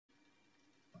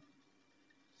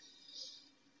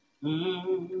I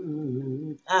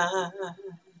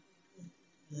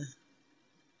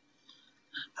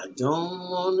don't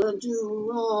wanna do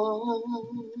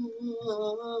wrong,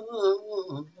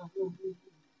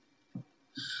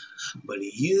 but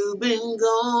you've been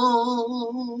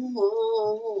gone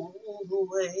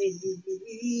away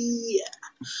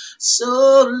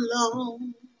so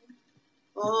long.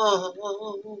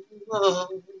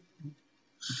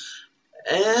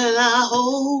 And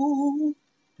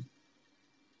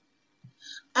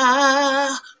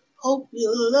I hope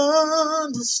you'll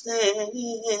understand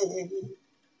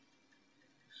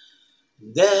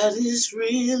that it's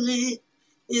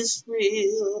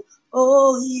real.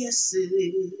 Oh, yes, it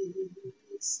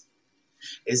is.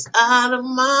 It's out of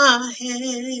my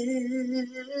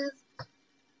hands.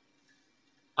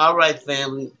 All right,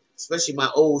 family, especially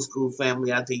my old school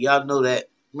family out there. Y'all know that.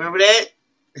 Remember that?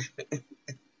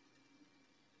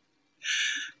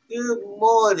 Good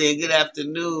morning, good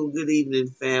afternoon, good evening,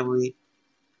 family.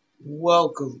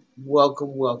 Welcome,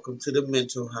 welcome, welcome to the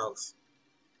Mental House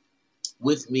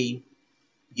with me,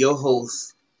 your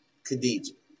host,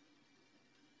 Khadija.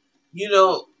 You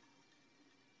know,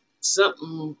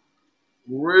 something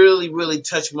really, really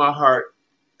touched my heart,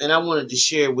 and I wanted to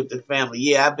share it with the family.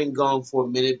 Yeah, I've been gone for a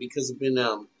minute because I've been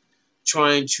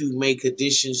trying to make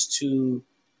additions to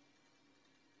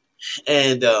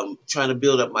and trying to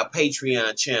build up my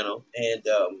Patreon channel and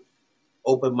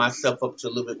open myself up to a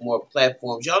little bit more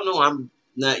platforms. Y'all know I'm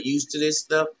not used to this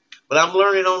stuff, but I'm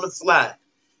learning on the fly.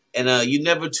 And you're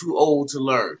never too old to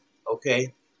learn,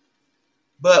 okay?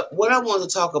 But what I want to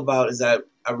talk about is I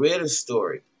read a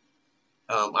story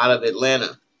out of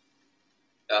Atlanta,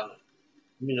 uh,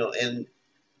 and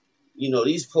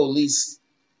these police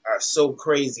are so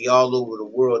crazy all over the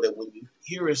world that when you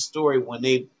hear a story when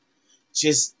they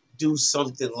just do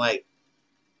something like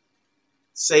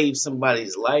save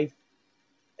somebody's life,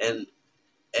 and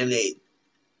they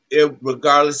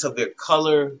regardless of their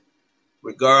color,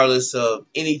 regardless of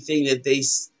anything that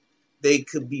they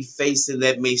could be facing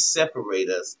that may separate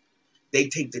us, they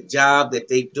take the job that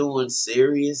they doing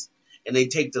serious, and they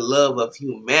take the love of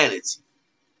humanity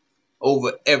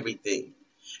over everything.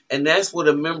 And that's what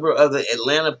a member of the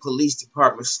Atlanta Police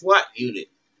Department SWAT unit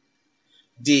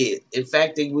did. In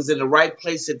fact, he was in the right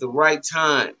place at the right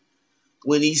time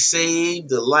when he saved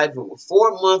the life of a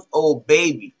 4-month-old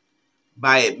baby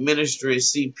by administering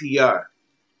CPR.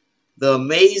 The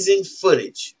amazing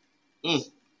footage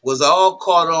was all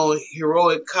caught on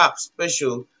heroic cop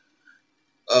special.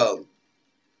 Um,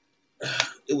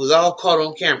 it was all caught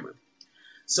on camera.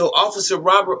 So Officer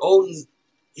Robert Oden,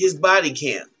 his body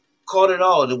cam caught it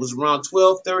all, and it was around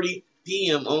 12:30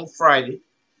 p.m. on Friday.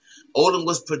 Oden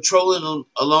was patrolling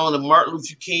along the Martin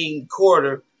Luther King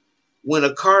corridor when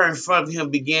a car in front of him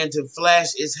began to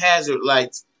flash its hazard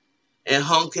lights and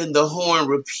honking the horn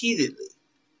repeatedly.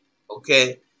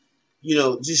 Okay,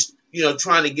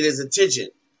 trying to get his attention.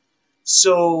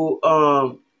 So,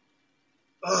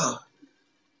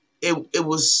 it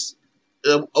was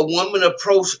a woman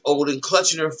approached Oden,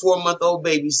 clutching her 4-month-old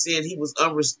baby, saying he was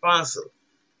unresponsive.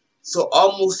 So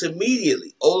almost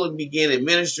immediately, Oden began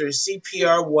administering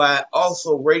CPR while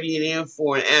also radiating in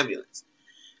for an ambulance.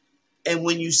 And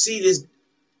when you see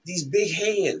these big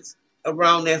hands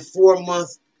around that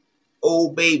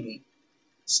 4-month-old baby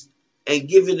and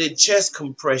giving it chest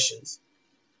compressions,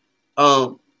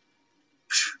 um,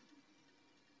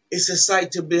 it's a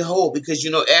sight to behold because,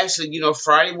 actually,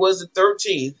 Friday was the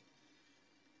 13th,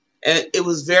 and it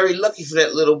was very lucky for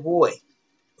that little boy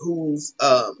whose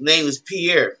name is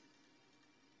Pierre.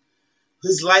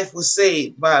 His life was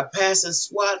saved by a passing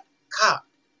SWAT cop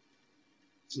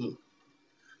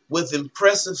with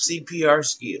impressive CPR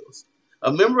skills.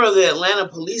 A member of the Atlanta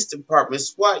Police Department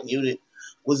SWAT unit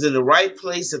was in the right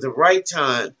place at the right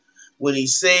time when he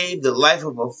saved the life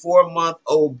of a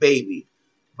 4-month-old baby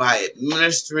by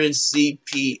administering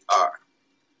CPR.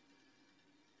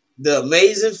 The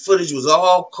amazing footage was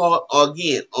all caught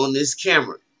again on this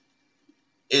camera.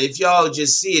 And if y'all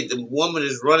just see it, the woman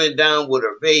is running down with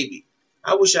her baby.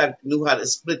 I wish I knew how to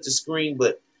split the screen,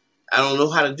 but I don't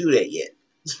know how to do that yet.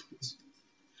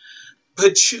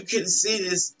 But you can see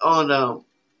this on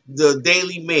the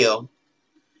Daily Mail,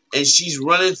 and she's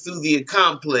running through the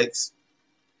complex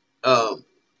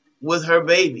with her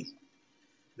baby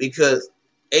because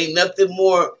ain't nothing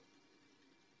more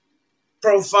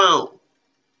profound.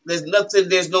 There's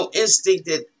no instinct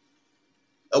that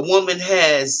a woman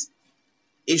has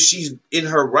if she's in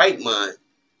her right mind,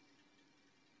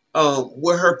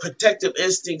 where her protective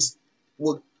instincts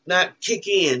will not kick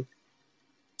in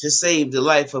to save the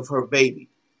life of her baby.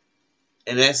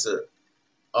 And that's a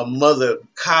a mother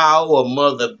cow, a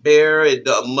mother bear, a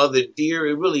mother deer.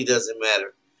 It really doesn't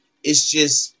matter. It's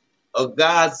just a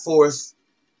God force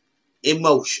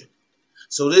emotion.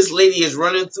 So this lady is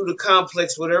running through the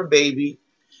complex with her baby,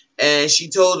 and she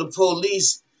told the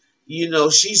police,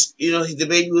 the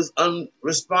baby was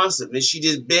unresponsive, and she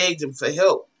just begged him for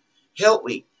help. Help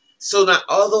me. So now,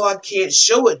 although I can't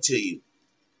show it to you,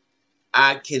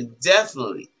 I can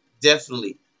definitely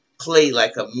play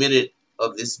like a minute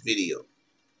of this video.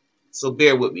 So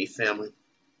bear with me, family.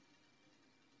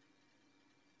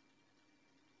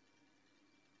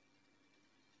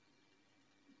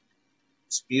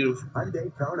 It's beautiful.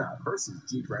 Hyundai Kona versus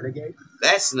Jeep Renegade.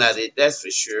 That's not it, that's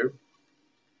for sure.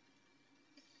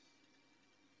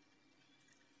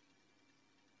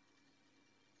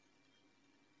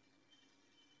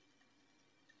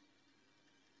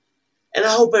 And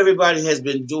I hope everybody has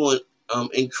been doing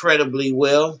incredibly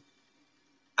well.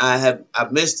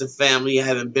 I've missed the family. I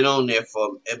haven't been on there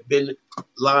I've been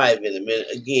live in a minute.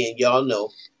 Again, y'all know.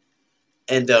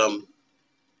 And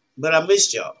but I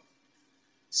missed y'all.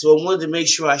 So I wanted to make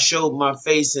sure I showed my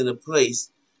face in a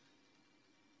place.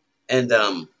 And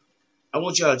I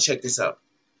want y'all to check this out.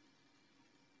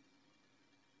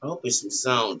 I hope there's some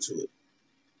sound to it.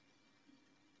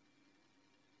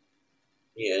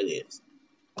 Yeah, it is.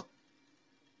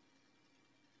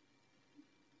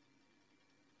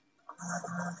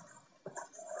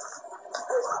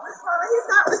 He's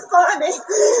not responding.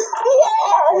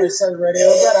 Yeah. Said radio.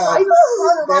 We got a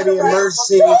baby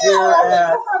emergency here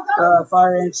at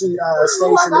fire engine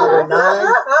station number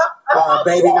 9.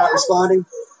 Baby not responding.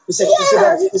 This is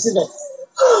it.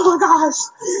 Oh my gosh.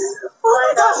 Oh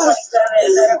my gosh.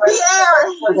 Pierre.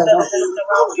 Oh my gosh.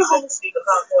 Oh my gosh.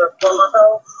 Pierre. Oh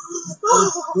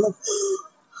my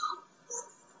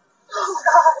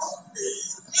gosh.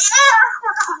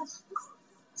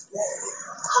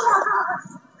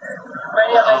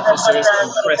 Officers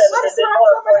compressing.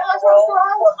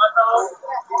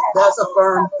 That's a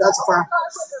firm.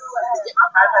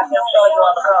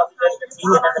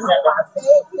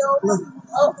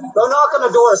 Go knock on the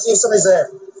door. See if somebody's there.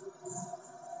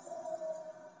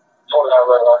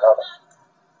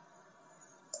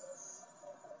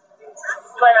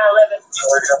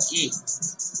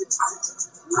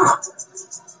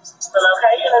 The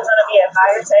location is going to be at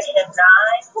Fire Station 9 at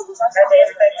the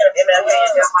intersection of MLK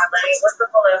and Delmar Lane. What's the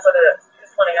pull in for the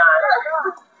 229?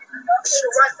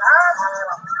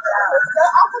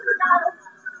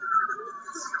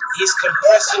 He's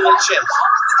compressing the chest.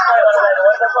 2111,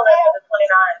 what's the pull in for the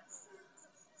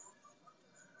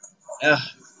 29?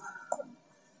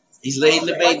 He's laying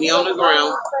the baby on the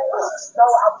ground. Okay.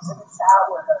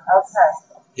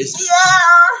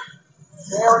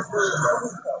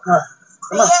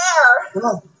 Come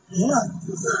on.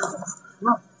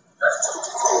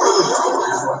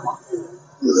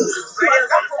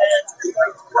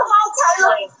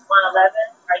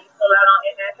 Are you still out on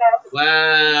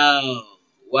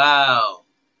Wow.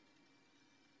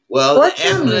 Well, the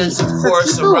ambulance, of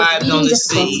course, arrived on the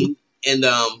scene, and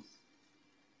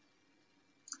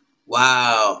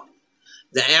wow,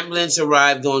 the ambulance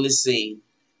arrived on the scene,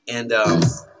 and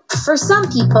for some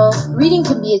people, reading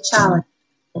can be a challenge.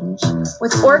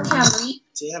 With Orcam read.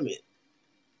 Damn it.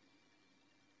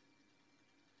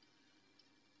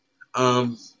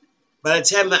 By the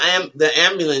time the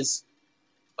ambulance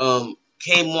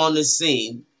came on the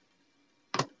scene,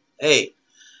 hey,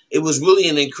 it was really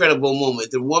an incredible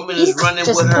moment. The woman is running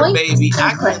with her baby.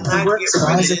 I cannot get rid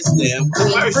of this damn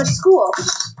commercial. For school.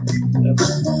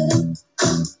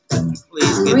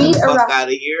 Please get the fuck out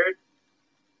of here.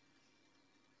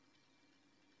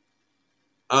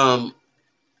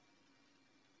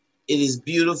 It is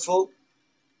beautiful.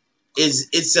 It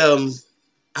is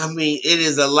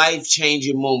a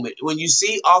life-changing moment when you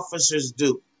see officers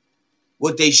do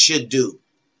what they should do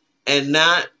and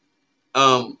not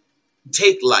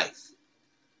take life,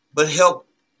 but help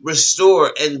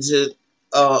restore and to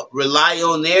rely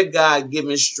on their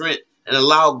God-given strength and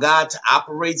allow God to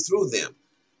operate through them,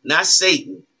 not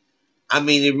Satan. I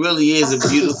mean, it really is a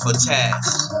beautiful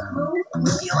task.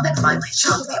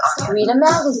 Read a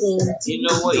magazine. You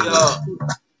know what, y'all?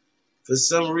 For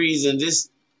some reason,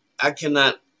 I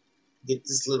cannot get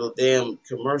this little damn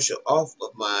commercial off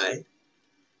of my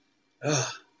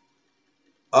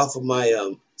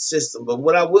system. But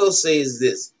what I will say is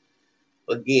this: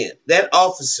 again, that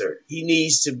officer, he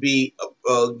needs to be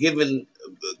given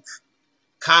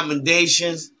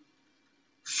commendations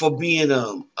for being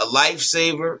a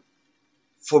lifesaver,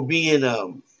 for being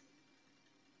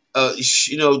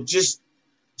just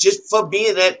for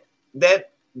being that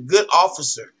good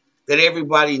officer that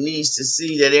everybody needs to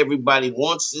see, that everybody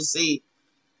wants to see.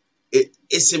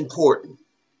 it's important.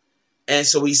 And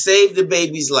so he saved the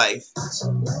baby's life,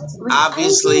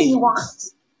 obviously.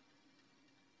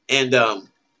 And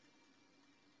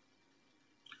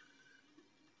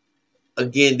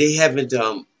again, they haven't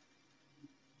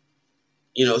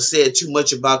said too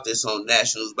much about this on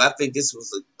nationals, but I think this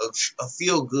was a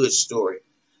feel good story,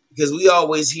 because we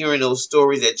always hearing those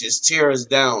stories that just tear us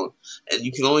down, and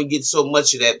you can only get so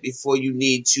much of that before you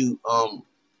need to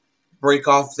break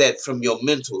off that from your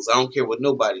mentals. I don't care what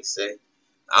nobody say.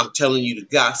 I'm telling you the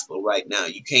gospel right now.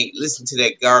 You can't listen to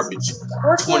that garbage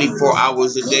 24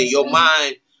 hours a day. Your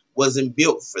mind wasn't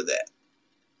built for that.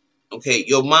 Okay,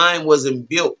 your mind wasn't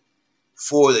built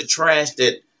for the trash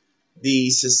that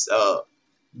the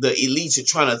elites are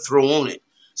trying to throw on it.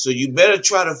 So you better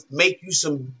try to make you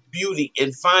some beauty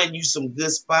and find you some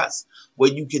good spots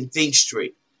where you can think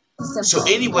straight. So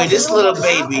anyway, this little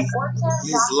baby,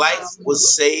 his life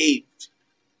was saved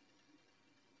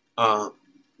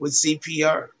with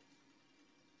CPR.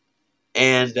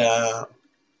 And wow,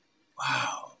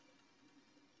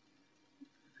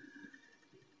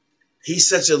 he's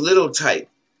such a little type.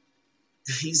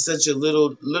 He's such a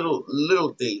little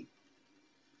thing.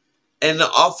 And the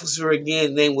officer,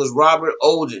 again, name was Robert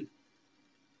Oden.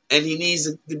 And he needs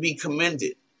to be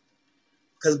commended,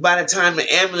 because by the time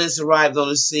the ambulance arrived on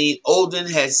the scene, Oden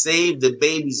had saved the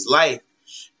baby's life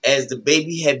as the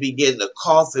baby had begun to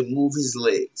cough and move his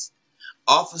legs.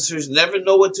 Officers never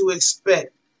know what to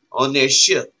expect on their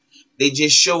shift. They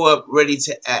just show up ready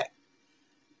to act.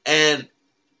 And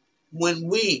when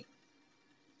we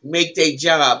make their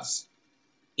jobs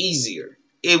easier,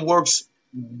 it works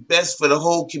best for the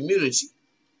whole community.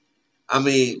 I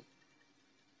mean,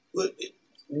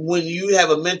 when you have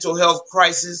a mental health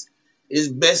crisis, it's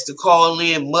best to call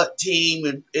in MUT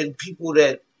team and people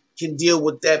that can deal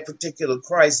with that particular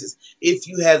crisis if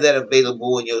you have that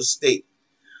available in your state.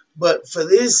 But for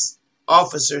this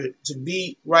officer to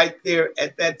be right there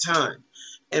at that time,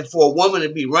 and for a woman to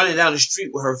be running down the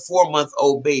street with her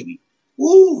 4-month-old baby,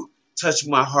 woo, touched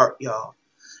my heart, y'all.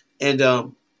 And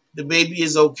the baby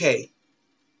is okay.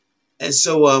 And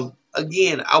so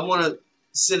again, I want to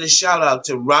send a shout out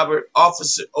to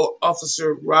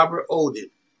Officer Robert Oden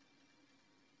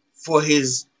for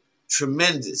his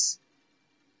tremendous,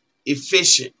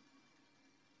 efficient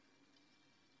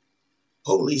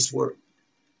police work.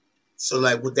 So,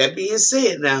 like, with that being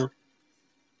said, now,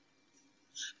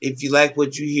 if you like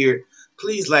what you hear,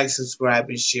 please like, subscribe,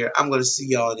 and share. I'm going to see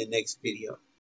y'all in the next video.